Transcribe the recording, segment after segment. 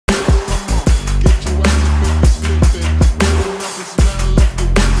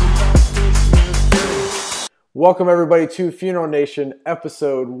Welcome everybody to Funeral Nation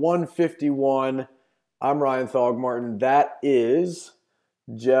episode 151. I'm Ryan Thogmartin. That is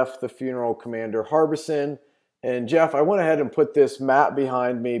Jeff, the funeral commander Harbison. And Jeff, I went ahead and put this map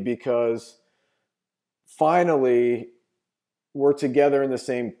behind me because finally we're together in the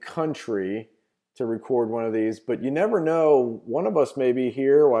same country to record one of these, but you never know. One of us may be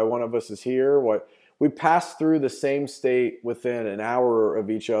here while one of us is here. We passed through the same state within an hour of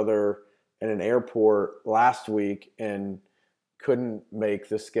each other in an airport last week and couldn't make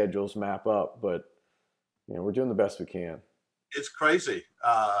the schedules map up, but we're doing the best we can. It's crazy.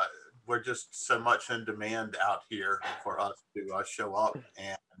 We're just so much in demand out here for us to show up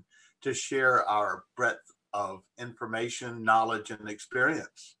and to share our breadth of information, knowledge, and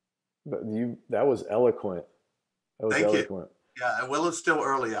experience. But that was eloquent. Thank you. Yeah, well, it's still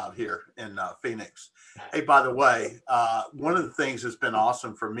early out here in Phoenix. Hey, by the way, one of the things that's been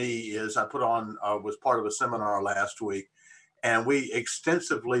awesome for me is I was part of a seminar last week, and we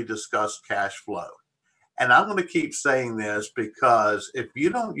extensively discussed cash flow. And I'm going to keep saying this because if you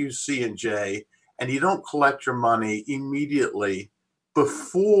don't use C&J and you don't collect your money immediately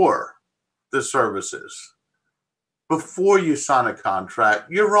before the services, before you sign a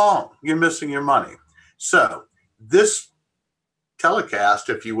contract, you're wrong. You're missing your money. So this telecast,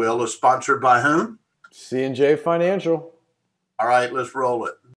 if you will, is sponsored by whom? C&J Financial. All right, let's roll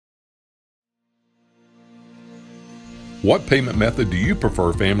it. What payment method do you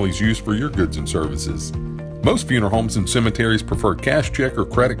prefer families use for your goods and services? Most funeral homes and cemeteries prefer cash check or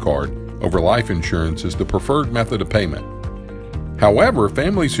credit card over life insurance as the preferred method of payment. However,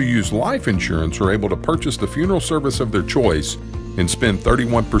 families who use life insurance are able to purchase the funeral service of their choice and spend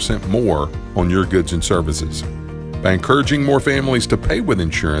 31% more on your goods and services. By encouraging more families to pay with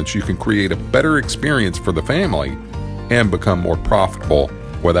insurance, you can create a better experience for the family and become more profitable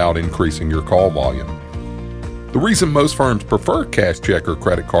without increasing your call volume. The reason most firms prefer cash check or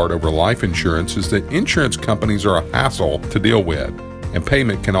credit card over life insurance is that insurance companies are a hassle to deal with, and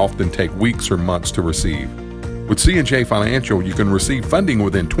payment can often take weeks or months to receive. With C&J Financial, you can receive funding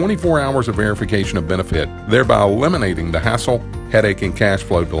within 24 hours of verification of benefit, thereby eliminating the hassle, headache, and cash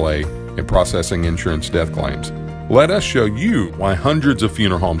flow delay in processing insurance death claims. Let us show you why hundreds of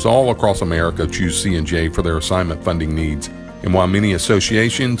funeral homes all across America choose C&J for their assignment funding needs, and why many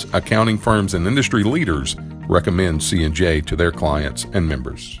associations, accounting firms, and industry leaders recommend C&J to their clients and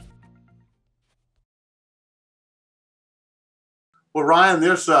members. Well, Ryan,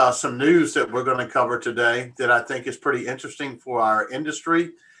 there's some news that we're going to cover today that I think is pretty interesting for our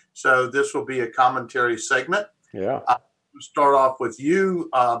industry. So this will be a commentary segment. Yeah. We'll start off with you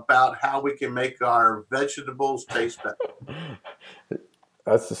about how we can make our vegetables taste better.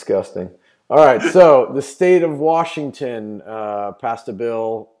 That's disgusting. All right. So the state of Washington passed a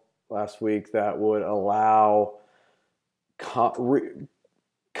bill last week that would allow composting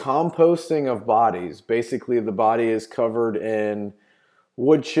of bodies. Basically, the body is covered in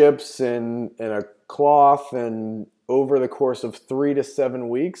wood chips and a cloth, and over the course of 3 to 7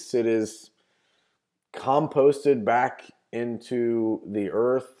 weeks, it is composted back into the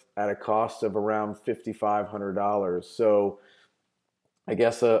earth at a cost of around $5,500. So I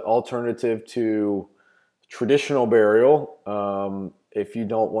guess an alternative to traditional burial, if you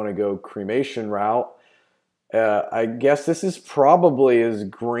don't want to go cremation route. I guess this is probably as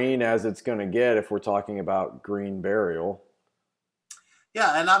green as it's going to get if we're talking about green burial.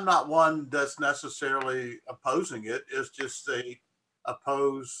 Yeah, and I'm not one that's necessarily opposing it. It's just they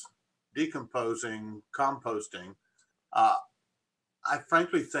oppose decomposing, composting. I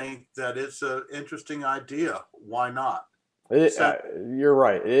frankly think that it's an interesting idea. Why not? You're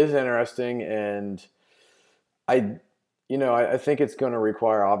right. It is interesting, and I think it's going to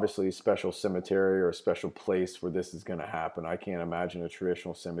require obviously a special cemetery or a special place where this is going to happen. I can't imagine a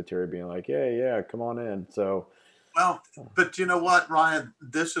traditional cemetery being like, yeah, come on in. So, well, but you know what, Ryan?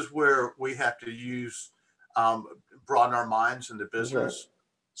 This is where we have to use broaden our minds in the business. Right.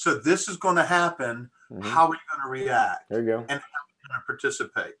 So this is going to happen. Mm-hmm. How are you going to react? There you go. And how are you going to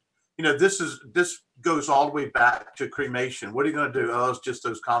participate? This goes all the way back to cremation. What are you going to do? Oh, it's just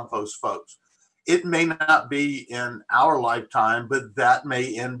those compost folks. It may not be in our lifetime, but that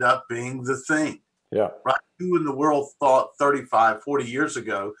may end up being the thing. Yeah. Right? Who in the world thought 35, 40 years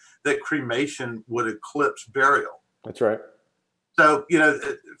ago that cremation would eclipse burial? That's right. So,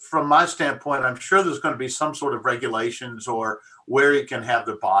 from my standpoint, I'm sure there's going to be some sort of regulations or where you can have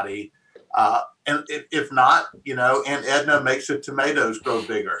the body. And if not, Aunt Edna makes the tomatoes grow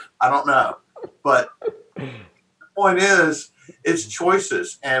bigger. I don't know. But the point is, it's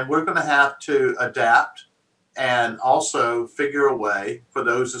choices. And we're going to have to adapt and also figure a way for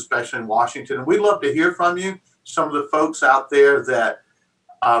those, especially in Washington. And we'd love to hear from you. some of the folks out there that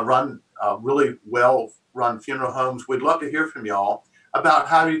run really well-run funeral homes. We'd love to hear from y'all about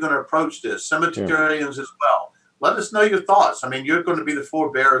how you're going to approach this. Cemeterians as well. Let us know your thoughts. I mean, you're going to be the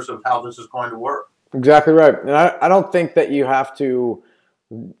forebearers of how this is going to work. Exactly right. And I don't think that you have to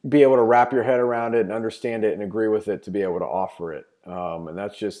be able to wrap your head around it and understand it and agree with it to be able to offer it. And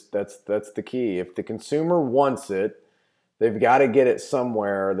that's the key. If the consumer wants it, they've got to get it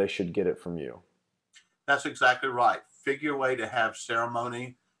somewhere. They should get it from you. That's exactly right. Figure a way to have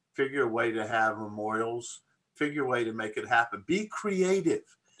ceremony, figure a way to have memorials, figure a way to make it happen. Be creative.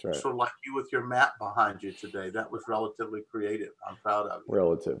 Right. Sort of like you with your map behind you today. That was relatively creative. I'm proud of you.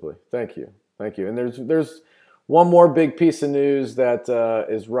 Relatively. Thank you. Thank you. And there's one more big piece of news that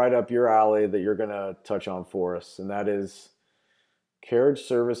is right up your alley that you're going to touch on for us, and that is Carriage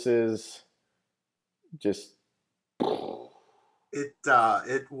Services. Just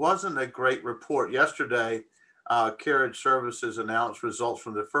it wasn't a great report yesterday. Carriage Services announced results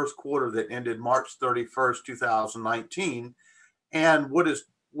from the first quarter that ended March 31st, 2019, and what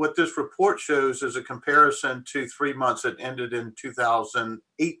this report shows is a comparison to 3 months that ended in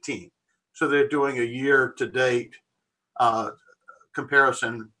 2018. So they're doing a year-to-date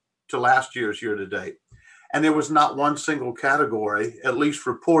comparison to last year's year-to-date. And there was not one single category, at least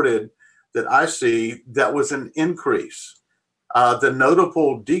reported, that I see that was an increase. The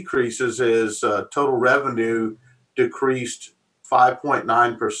notable decreases is total revenue decreased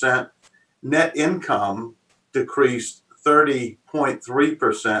 5.9%. Net income decreased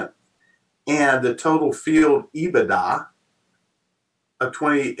 30.3%. And the total field EBITDA of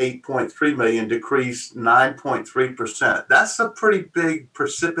 $28.3 million decreased 9.3%. That's a pretty big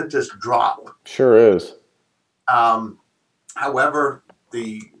precipitous drop. Sure is. However,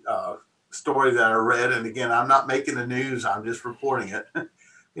 the story that I read, and again, I'm not making the news, I'm just reporting it,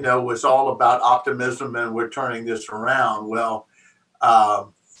 was all about optimism and we're turning this around. Well,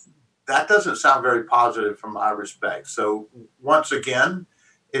 that doesn't sound very positive from my respect. So once again,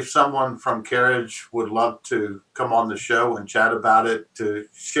 if someone from Carriage would love to come on the show and chat about it, to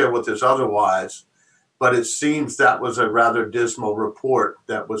share with us otherwise, but it seems that was a rather dismal report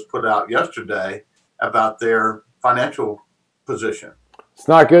that was put out yesterday about their financial position. It's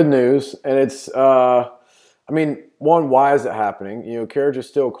not good news, and it's one, why is it happening? Carriage is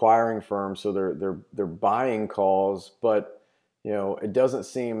still acquiring firms, so they're buying calls, but it doesn't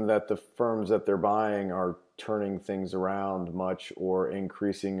seem that the firms that they're buying are turning things around much or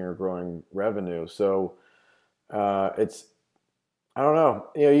increasing or growing revenue. So it's, I don't know.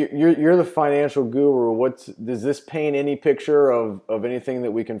 You're the financial guru. Does this paint any picture of anything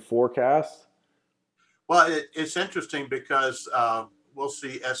that we can forecast? Well, it's interesting because we'll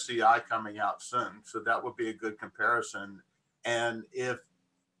see SCI coming out soon, so that would be a good comparison. And if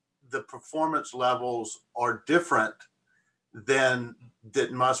the performance levels are different, then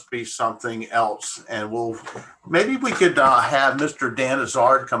that must be something else. And maybe we could have Mr. Dan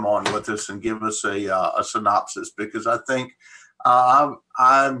Azard come on with us and give us a synopsis, because I think I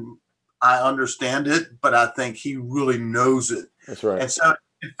understand it, but I think he really knows it. That's right. And so,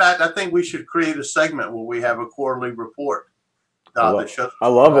 in fact, I think we should create a segment where we have a quarterly report. I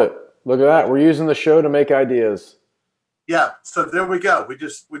love it. Look at that. We're using the show to make ideas. Yeah. So there we go. We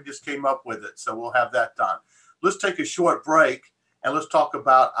just came up with it. So we'll have that done. Let's take a short break and let's talk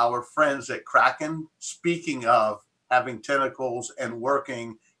about our friends at Kraken. Speaking of having tentacles and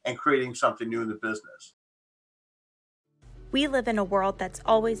working and creating something new in the business. We live in a world that's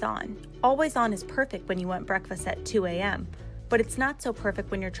always on. Always on is perfect when you want breakfast at 2 a.m., but it's not so perfect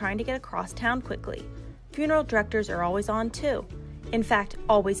when you're trying to get across town quickly. Funeral directors are always on too. In fact,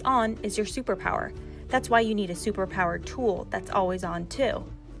 always on is your superpower. That's why you need a superpowered tool that's always on too.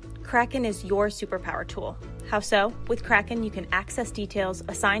 Kraken is your superpower tool. How so? With Kraken, you can access details,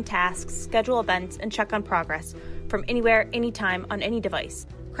 assign tasks, schedule events, and check on progress from anywhere, anytime, on any device.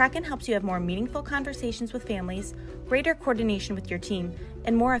 Kraken helps you have more meaningful conversations with families, greater coordination with your team,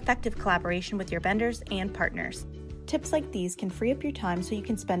 and more effective collaboration with your vendors and partners. Tips like these can free up your time so you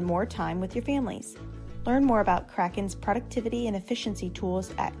can spend more time with your families. Learn more about Kraken's productivity and efficiency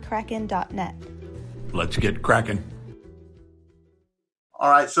tools at kraken.net. Let's get cracking. All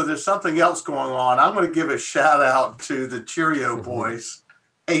right, so there's something else going on. I'm going to give a shout out to the Cheerio boys.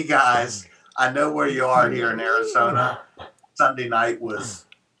 Hey guys, I know where you are here in Arizona. Sunday night was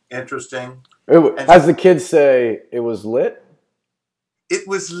interesting. As the kids say, it was lit? It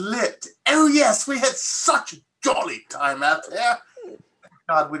was lit. Oh yes, we had such a jolly time out there.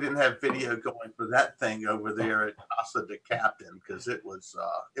 God, we didn't have video going for that thing over there at Casa de Captain, because it was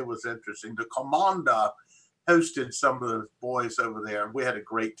interesting. The Commander hosted some of the boys over there, and we had a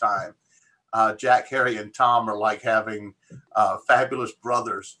great time. Jack, Harry, and Tom are like having fabulous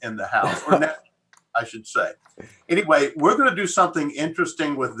brothers in the house, or nephews, I should say. Anyway, we're going to do something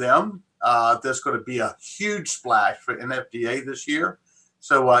interesting with them. There's going to be a huge splash for NFDA this year.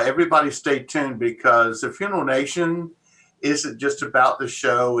 So everybody stay tuned, because the Funeral Nation isn't just about the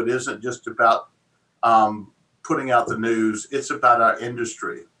show. It isn't just about putting out the news. It's about our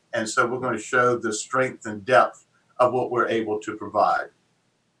industry. And so we're going to show the strength and depth of what we're able to provide.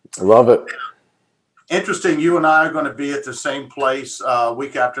 I love it. Interesting. You and I are going to be at the same place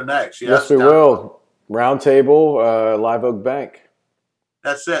week after next. Yes, we will. Roundtable, Live Oak Bank.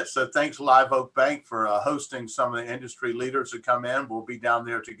 That's it. So thanks, Live Oak Bank, for hosting some of the industry leaders to come in. We'll be down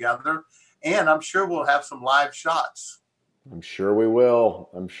there together, and I'm sure we'll have some live shots. I'm sure we will.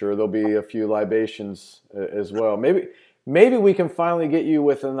 I'm sure there'll be a few libations as well. Maybe we can finally get you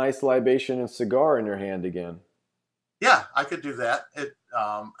with a nice libation and cigar in your hand again. Yeah, I could do that.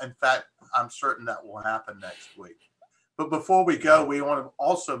 In fact, I'm certain that will happen next week. But before we go, we want to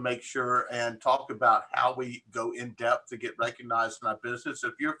also make sure and talk about how we go in depth to get recognized in our business.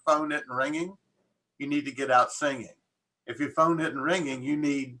 If your phone isn't ringing, you need to get out singing. If your phone isn't ringing, you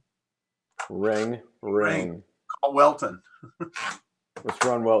need ring. Call Welton. Let's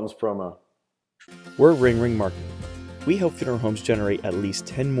run Welton's promo. We're Ring Marketing. We help funeral homes generate at least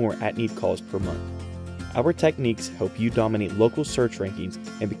 10 more at-need calls per month. Our techniques help you dominate local search rankings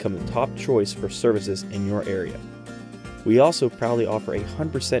and become the top choice for services in your area. We also proudly offer a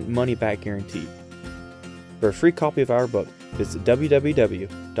 100% money-back guarantee. For a free copy of our book, visit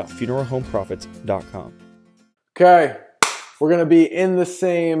www.funeralhomeprofits.com. Okay, we're going to be in the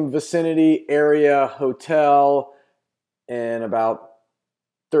same vicinity area hotel in about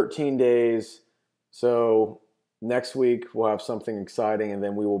 13 days. So next week we'll have something exciting, and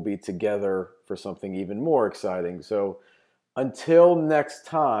then we will be together for something even more exciting. So until next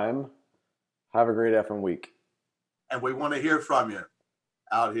time, have a great effing week. And we want to hear from you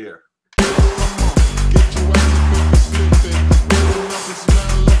out here.